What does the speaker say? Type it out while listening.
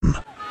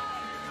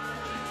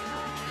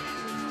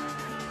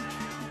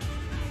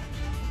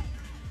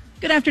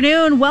Good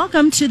afternoon.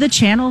 Welcome to the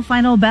Channel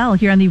Final Bell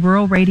here on the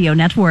Rural Radio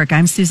Network.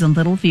 I'm Susan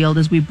Littlefield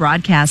as we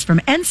broadcast from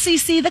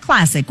NCC The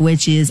Classic,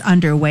 which is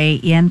underway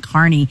in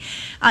Kearney.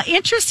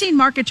 Interesting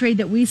market trade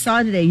that we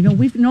saw today. You know,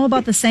 we know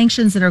about the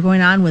sanctions that are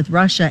going on with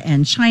Russia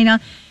and China.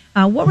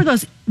 What were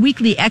those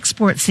weekly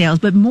export sales?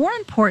 But more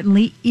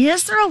importantly,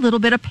 is there a little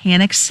bit of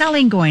panic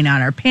selling going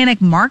on or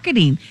panic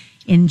marketing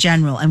in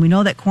general? And we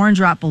know that corn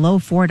dropped below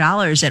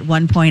 $4 at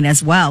one point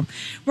as well.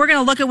 We're going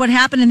to look at what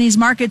happened in these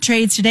market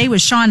trades today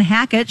with Shawn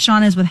Hackett.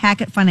 Shawn is with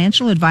Hackett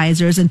Financial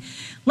Advisors. And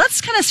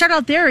let's kind of start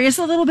out there. Is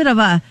a little bit of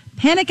a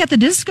panic at the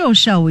disco,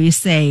 shall we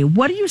say?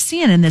 What are you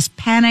seeing in this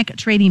panic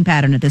trading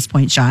pattern at this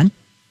point, Shawn?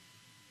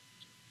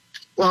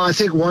 Well, I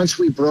think once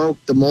we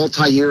broke the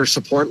multi-year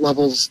support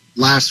levels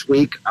last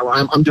week,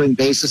 I'm doing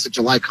basis at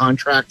July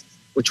contract,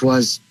 which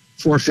was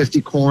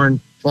 $4.50 corn,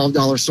 $12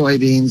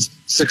 soybeans,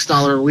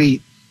 $6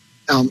 wheat.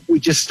 We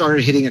just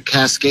started hitting a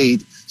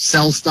cascade.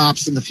 Sell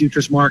stops in the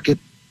futures market,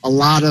 a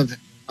lot of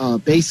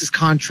basis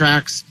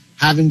contracts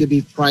having to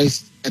be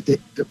priced at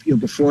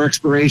before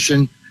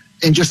expiration,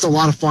 and just a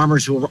lot of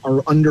farmers who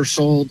are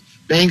undersold.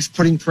 Banks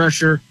putting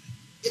pressure.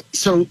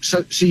 So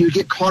you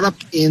get caught up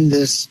in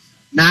this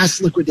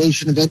mass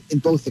liquidation event in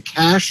both the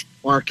cash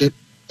market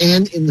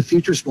and in the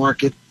futures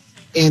market,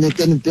 and it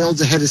then builds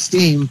a head of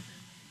steam.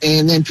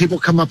 And then people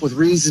come up with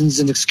reasons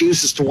and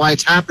excuses to why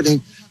it's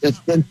happening that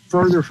then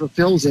further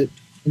fulfills it.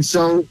 And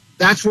so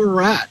that's where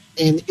we're at.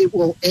 And it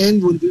will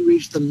end when we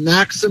reach the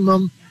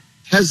maximum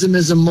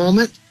pessimism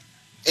moment.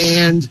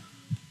 And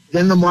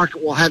then the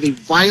market will have a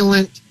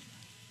violent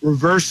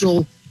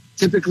reversal.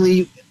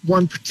 Typically,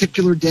 one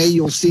particular day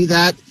you'll see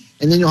that.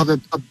 And then you'll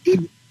have a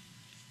big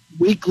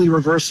weekly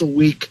reversal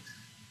week.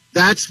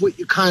 That's what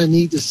you kind of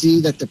need to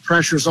see, that the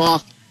pressure's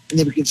off. And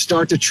then we can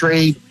start to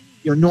trade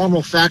your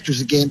normal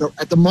factors again. But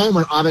at the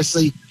moment,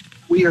 obviously,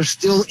 we are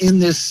still in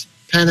this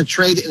kind of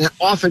trade, and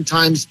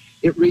oftentimes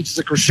it reaches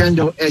a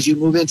crescendo as you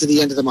move into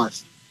the end of the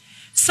month.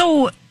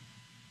 So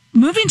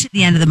moving to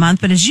the end of the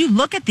month, but as you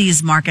look at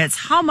these markets,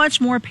 how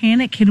much more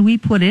panic can we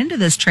put into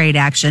this trade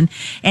action?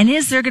 And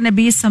is there going to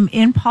be some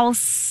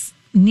impulse,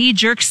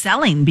 knee-jerk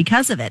selling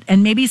because of it,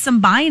 and maybe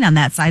some buying on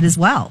that side as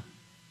well?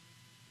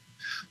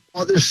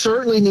 Well, there's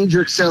certainly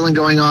knee-jerk selling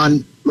going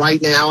on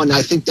right now, and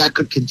I think that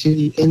could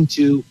continue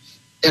into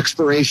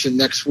expiration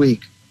next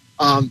week.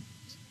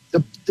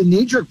 The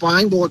knee-jerk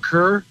buying will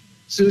occur,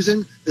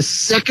 Susan, the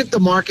second the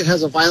market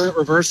has a violent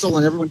reversal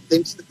and everyone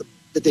thinks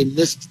that they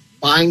missed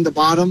buying the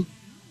bottom.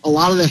 A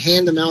lot of the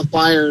hand-to-mouth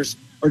buyers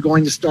are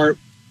going to start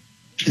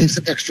getting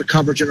some extra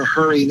coverage in a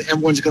hurry, and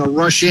everyone's going to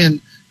rush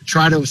in to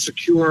try to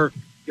secure,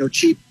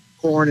 cheap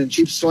corn and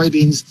cheap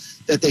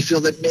soybeans that they feel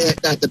that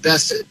the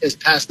best is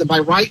past them by.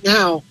 Right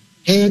now,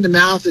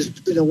 hand-to-mouth has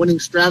been a winning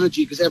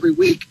strategy because every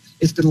week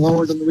it's been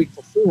lower than the week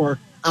before.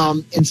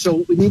 And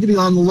so we need to be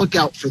on the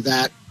lookout for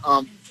that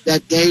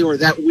day or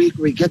that week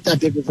where we get that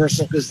big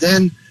reversal, because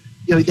then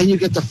you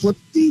get the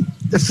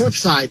flip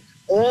side.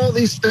 All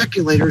these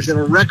speculators that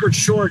are record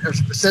short as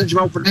a percentage of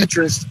open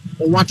interest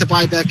will want to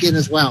buy back in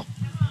as well.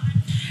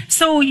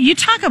 So you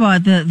talk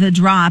about the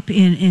drop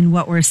in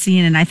what we're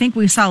seeing, and I think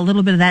we saw a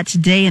little bit of that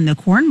today in the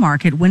corn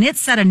market when it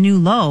set a new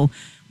low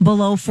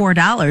below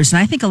 $4. And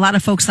I think a lot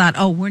of folks thought,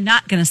 we're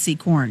not going to see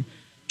corn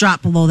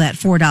drop below that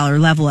 $4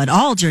 level at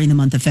all during the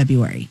month of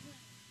February.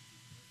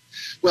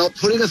 Well,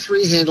 putting a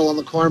 3 handle on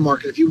the corn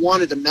market, if you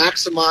wanted to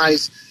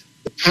maximize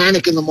the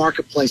panic in the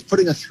marketplace,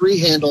 putting a 3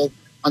 handle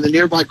on the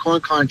nearby corn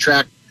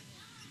contract,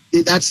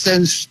 that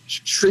sends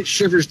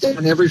shivers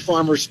down every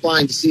farmer's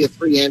spine to see a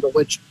 3 handle,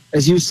 which,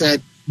 as you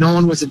said, no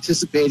one was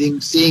anticipating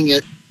seeing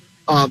it,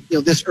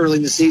 this early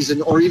in the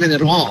season or even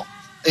at all.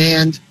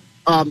 And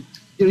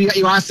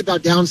you asked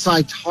about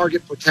downside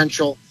target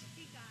potential.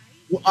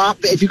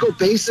 If you go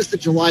basis the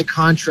July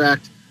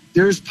contract,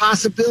 there's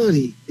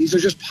possibility. These are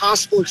just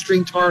possible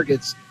extreme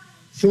targets.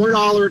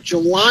 $4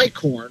 July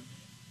corn,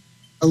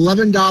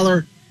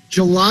 $11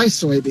 July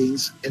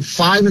soybeans, and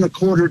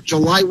 $5.25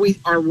 July wheat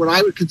are what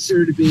I would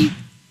consider to be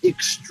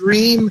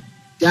extreme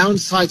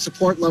downside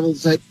support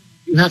levels that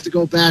you have to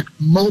go back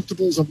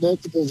multiples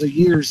of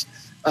years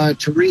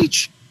to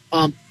reach.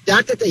 Not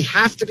that they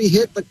have to be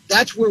hit, but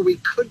that's where we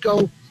could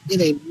go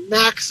in a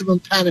maximum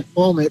panic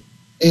moment.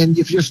 And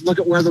if you just look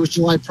at where those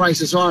July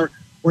prices are,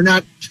 we're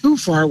not too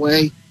far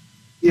away,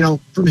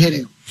 from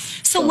hitting them.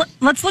 So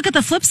let's look at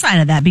the flip side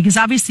of that, because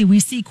obviously we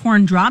see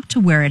corn drop to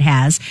where it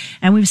has,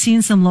 and we've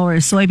seen some lower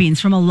soybeans.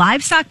 From a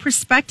livestock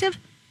perspective,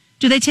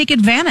 do they take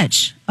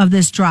advantage of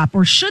this drop,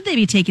 or should they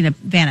be taking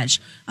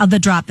advantage of the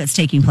drop that's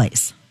taking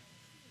place?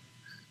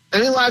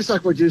 Any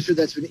livestock producer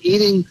that's been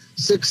eating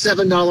 $6,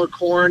 $7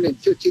 corn and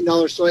 $15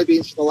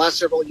 soybeans for the last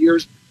several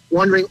years,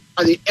 wondering,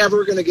 are they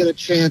ever going to get a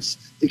chance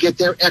to get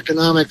their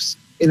economics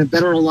in a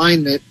better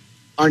alignment,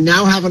 are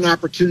now have an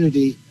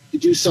opportunity to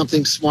do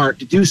something smart,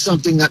 to do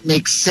something that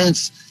makes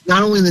sense,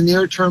 not only in the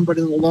near term, but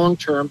in the long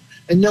term.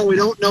 And no, we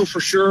don't know for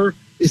sure,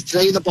 is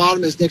today the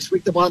bottom, is next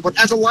week the bottom. But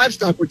as a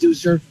livestock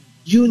producer,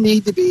 you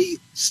need to be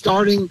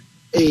starting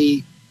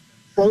a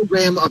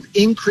program of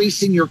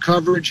increasing your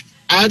coverage,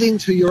 adding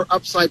to your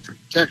upside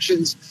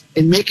protections,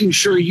 and making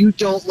sure you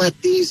don't let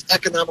these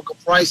economical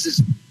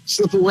prices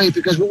slip away.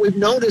 Because what we've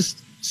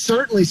noticed,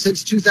 certainly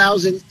since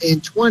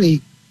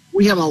 2020,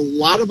 we have a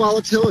lot of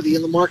volatility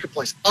in the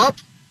marketplace, up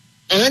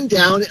and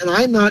down, and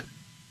I'm not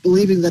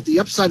believing that the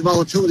upside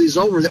volatility is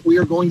over, that we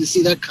are going to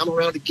see that come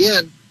around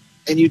again.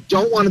 And you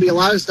don't want to be a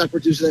livestock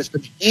producer that's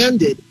been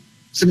handed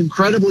some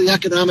incredibly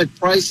economic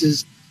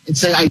prices and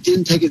say, I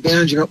didn't take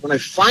advantage of it when I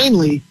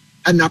finally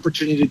had an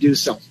opportunity to do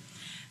so.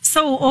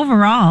 So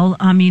overall,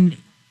 I mean,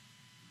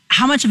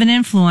 how much of an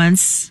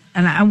influence,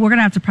 and we're going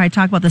to have to probably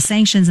talk about the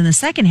sanctions in the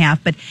second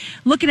half, but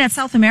looking at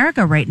South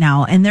America right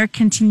now and their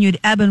continued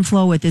ebb and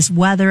flow with this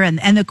weather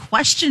and the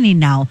questioning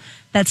now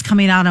that's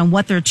coming out on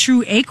what their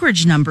true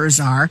acreage numbers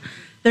are,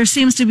 there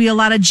seems to be a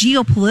lot of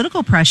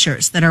geopolitical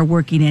pressures that are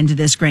working into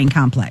this grain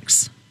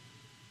complex.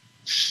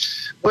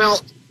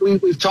 Well,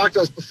 we've talked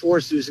about this before,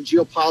 Susan.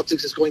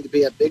 Geopolitics is going to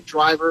be a big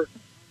driver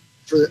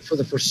for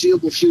the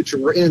foreseeable future.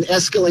 We're in an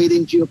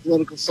escalating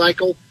geopolitical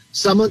cycle.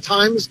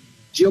 Sometimes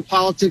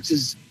geopolitics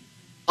is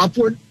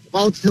upward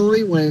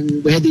volatility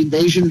when we had the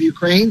invasion of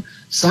Ukraine.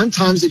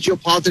 Sometimes the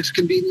geopolitics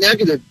can be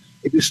negative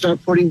if you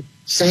start putting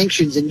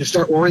sanctions and you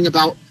start worrying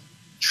about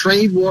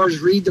trade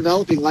wars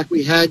redeveloping like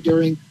we had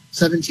during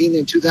 2017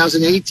 and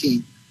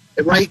 2018.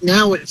 And right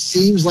now, it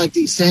seems like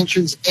these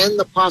sanctions and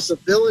the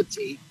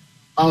possibility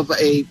of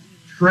a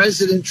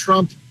President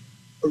Trump,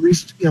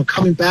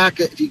 coming back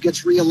if he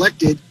gets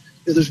reelected,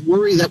 there's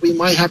worry that we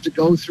might have to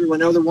go through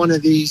another one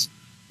of these,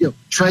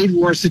 trade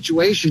war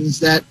situations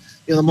that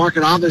the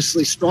market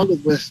obviously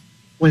struggled with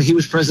when he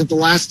was president the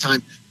last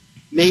time.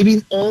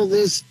 Maybe all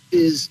this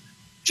is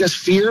just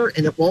fear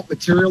and it won't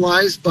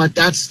materialize, but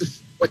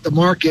that's what the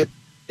market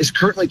is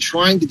currently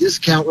trying to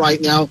discount right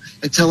now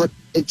until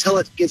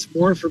it gets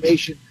more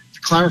information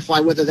to clarify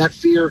whether that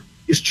fear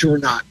is true or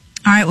not.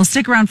 All right, well,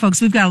 stick around, folks.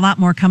 We've got a lot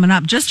more coming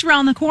up just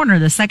around the corner.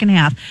 The second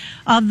half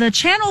of the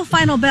Channel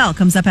Final Bell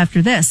comes up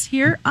after this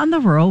here on the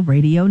Rural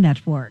Radio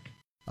Network.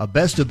 A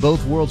best of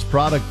both worlds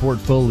product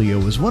portfolio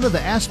is one of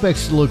the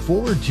aspects to look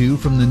forward to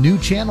from the new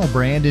Channel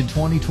brand in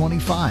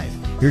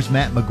 2025. Here's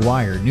Matt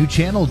McGuire, new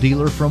Channel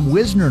dealer from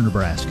Wisner,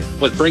 Nebraska.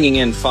 With bringing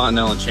in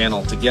Fontenelle and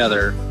Channel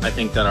together, I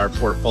think that our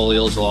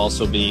portfolios will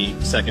also be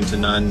second to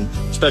none,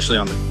 especially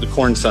on the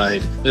corn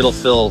side. It'll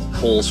fill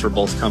holes for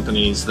both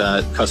companies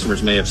that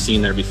customers may have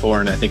seen there before,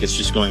 and I think it's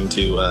just going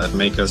to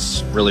make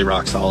us really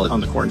rock solid on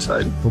the corn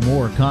side. For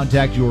more,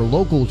 contact your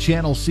local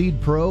Channel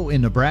Seed Pro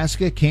in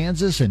Nebraska,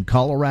 Kansas, and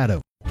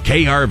Colorado.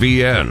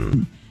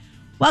 KRVN.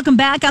 Welcome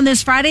back on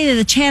this Friday to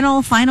the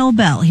Channel Final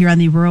Bell here on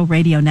the Rural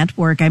Radio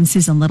Network. I'm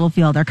Susan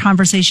Littlefield. Our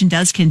conversation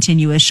does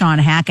continue with Shawn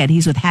Hackett.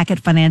 He's with Hackett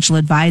Financial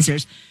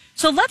Advisors.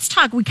 So let's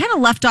talk. We kind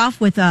of left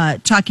off with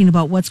talking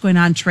about what's going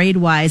on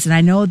trade-wise, and I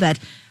know that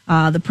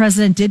the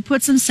president did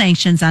put some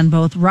sanctions on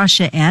both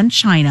Russia and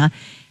China.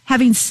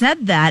 Having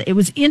said that, it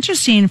was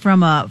interesting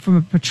from a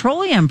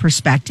petroleum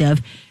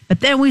perspective, but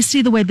then we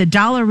see the way the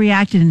dollar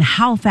reacted and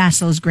how fast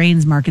those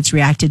grains markets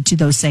reacted to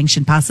those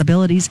sanction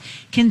possibilities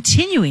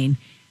continuing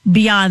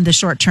beyond the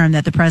short term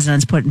that the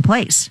president's put in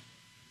place.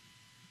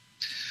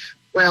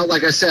 Well,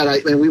 like I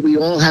said, we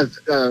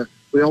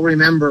all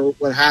remember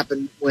what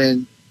happened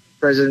when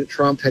President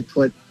Trump had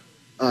put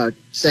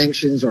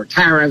sanctions or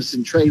tariffs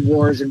and trade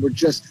wars, and we're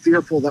just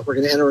fearful that we're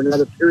going to enter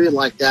another period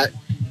like that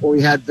where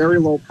we had very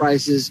low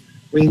prices.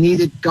 We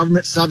needed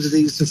government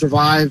subsidies to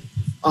survive,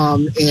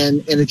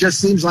 and it just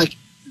seems like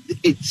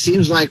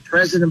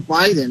President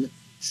Biden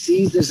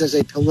sees this as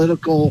a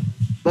political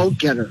vote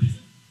getter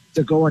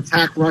to go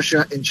attack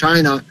Russia and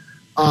China,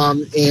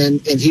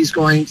 and he's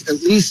going,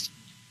 at least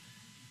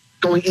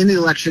going into the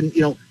election,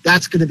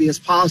 that's going to be his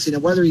policy. Now,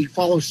 whether he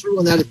follows through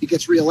on that, if he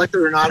gets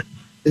reelected or not,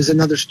 is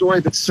another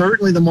story. But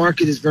certainly the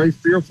market is very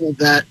fearful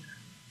that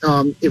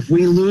if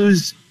we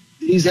lose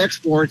these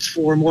exports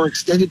for a more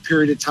extended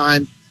period of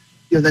time,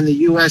 then the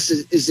U.S.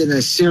 is in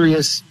a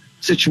serious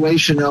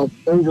situation of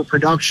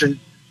overproduction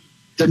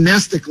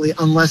domestically,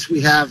 unless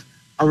we have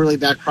a really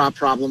bad crop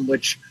problem,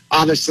 which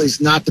obviously is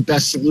not the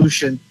best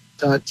solution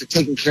to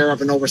taking care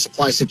of an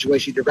oversupply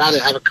situation. You'd rather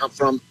have it come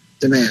from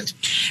demand.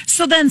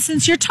 So then,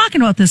 since you're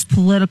talking about this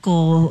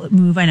political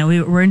move, I know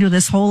we're into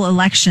this whole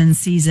election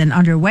season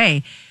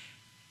underway.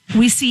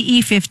 We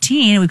see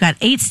E15, and we've got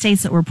 8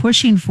 states that were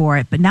pushing for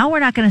it, but now we're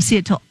not going to see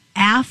it till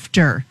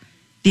after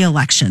the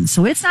election.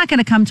 So it's not going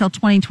to come till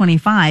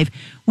 2025,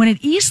 when it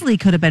easily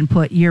could have been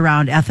put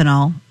year-round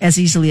ethanol as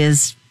easily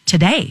as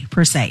today,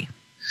 per se.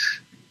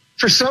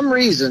 For some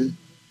reason,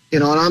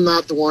 and I'm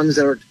not the ones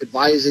that are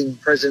advising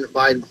President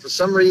Biden, but for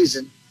some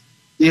reason,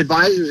 the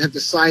advisors have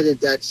decided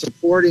that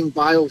supporting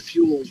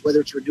biofuels, whether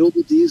it's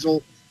renewable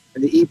diesel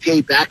and the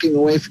EPA backing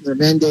away from their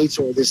mandates,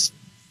 or this,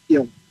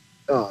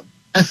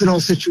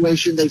 ethanol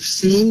situation, they've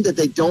seen that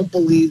they don't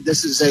believe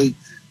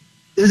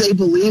they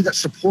believe that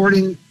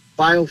supporting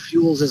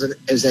biofuels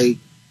is a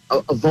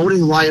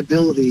voting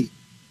liability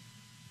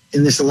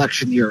in this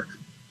election year.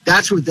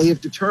 That's what they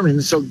have determined.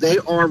 And so they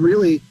are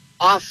really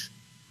off,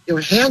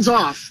 hands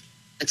off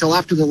until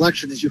after the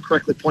election, as you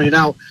correctly pointed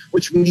out,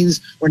 which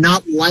means we're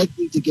not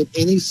likely to get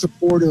any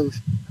supportive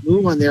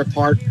move on their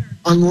part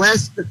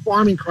unless the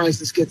farming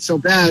crisis gets so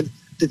bad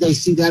that they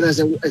see that as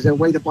a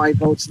way to buy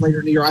votes later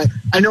in the year.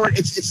 I know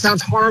it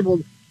sounds horrible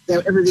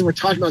that everything we're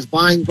talking about is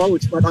buying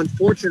votes, but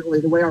unfortunately,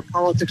 the way our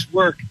politics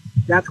work,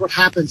 that's what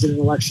happens in an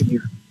election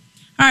year.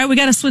 All right, we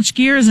got to switch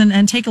gears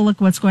and take a look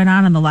at what's going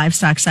on the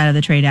livestock side of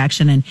the trade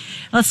action. And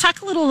let's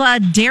talk a little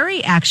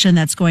dairy action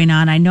that's going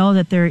on. I know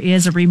that there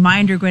is a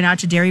reminder going out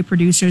to dairy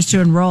producers to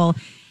enroll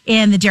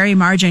in the dairy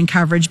margin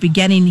coverage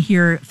beginning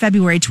here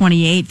February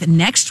 28th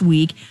next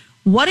week.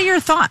 What are your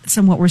thoughts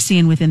on what we're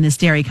seeing within this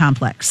dairy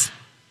complex?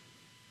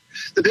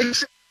 The big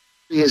thing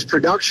is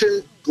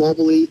production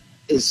globally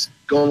is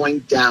going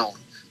down.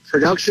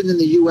 Production in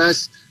the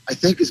U.S., I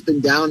think, has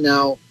been down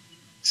now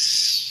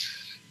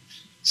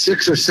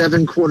 6 or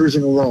 7 quarters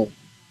in a row.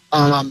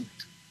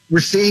 We're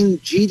seeing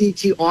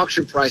GDT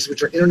auction price,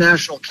 which are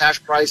international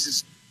cash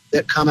prices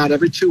that come out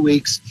every 2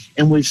 weeks,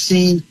 and we've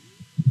seen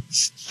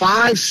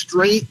 5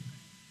 straight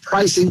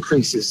price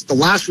increases, the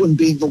last one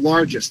being the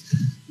largest.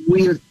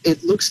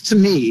 It looks to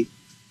me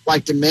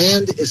like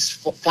demand is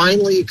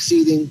finally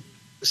exceeding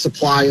the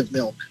supply of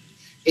milk.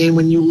 And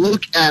when you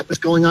look at what's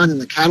going on in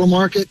the cattle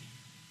market,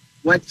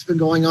 what's been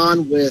going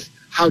on with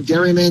how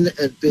dairymen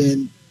have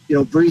been,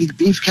 breeding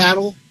beef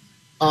cattle,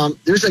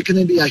 there's going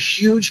to be a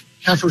huge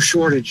heifer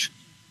shortage,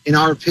 in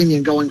our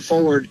opinion, going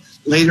forward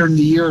later in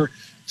the year,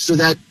 so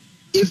that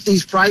if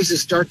these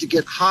prices start to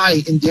get high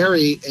in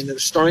dairy, and they're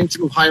starting to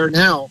move higher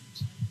now,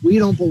 we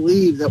don't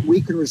believe that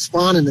we can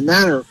respond in the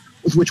manner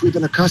with which we've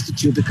been accustomed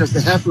to, because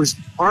the heifers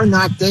are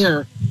not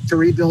there to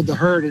rebuild the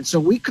herd. And so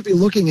we could be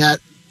looking at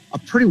a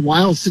pretty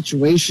wild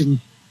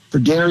situation for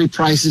dairy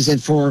prices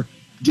and for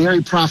dairy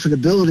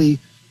profitability,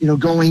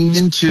 going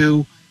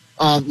into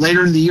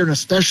later in the year, and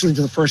especially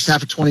into the first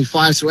half of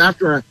 25. So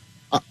after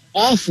an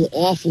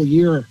awful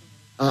year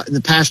in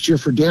the past year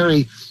for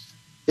dairy,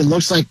 it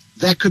looks like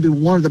that could be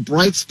one of the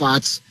bright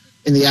spots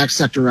in the ag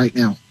sector right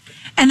now.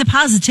 And the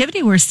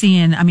positivity we're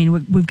seeing, I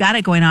mean, we've got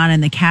it going on in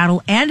the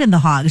cattle and in the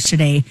hogs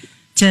today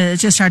to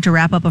just start to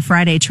wrap up a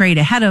Friday trade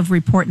ahead of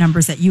report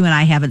numbers that you and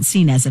I haven't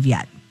seen as of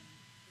yet.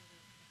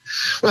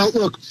 Well,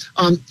 look,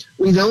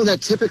 we know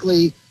that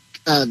typically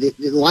the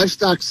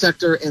livestock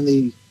sector and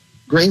the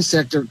grain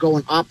sector go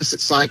in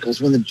opposite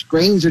cycles. When the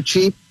grains are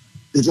cheap,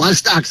 the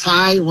livestock's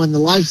high. When the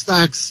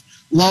livestock's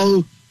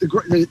low,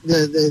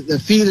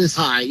 the feed is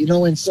high.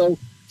 And so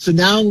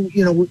now,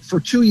 for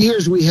 2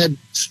 years we had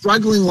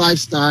struggling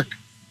livestock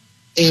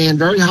and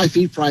very high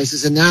feed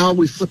prices, and now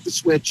we flipped the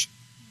switch.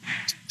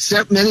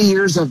 Many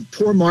years of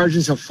poor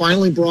margins have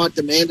finally brought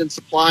demand and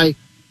supply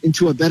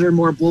into a better,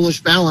 more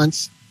bullish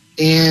balance.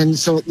 And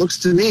so it looks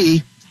to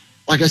me,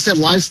 like I said,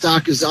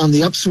 livestock is on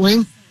the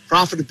upswing,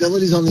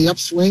 profitability is on the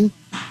upswing,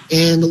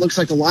 and it looks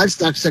like the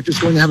livestock sector is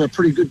going to have a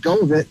pretty good go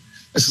of it,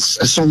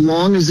 so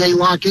long as they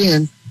lock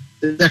in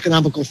the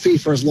economical fee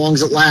for as long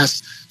as it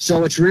lasts.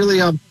 So it's really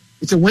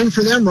it's a win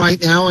for them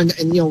right now, and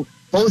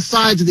both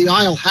sides of the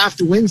aisle have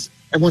to win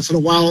every once in a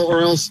while,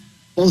 or else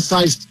both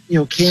sides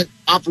can't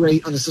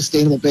operate on a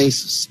sustainable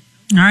basis.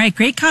 All right,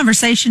 great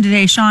conversation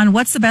today, Shawn.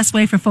 What's the best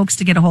way for folks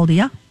to get a hold of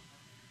you?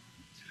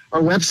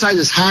 Our website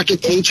is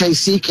Hackett,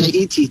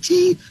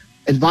 Hackett,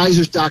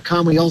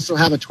 advisors.com. We also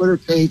have a Twitter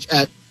page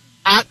at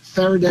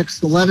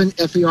Feridex11,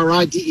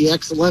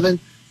 Feridex11.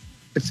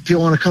 If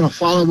people want to kind of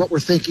follow what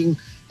we're thinking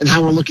and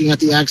how we're looking at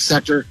the ag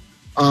sector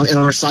in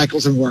our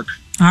cycles and work.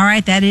 All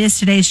right, that is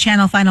today's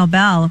Channel Final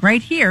Bell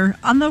right here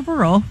on the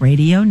Rural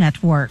Radio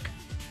Network.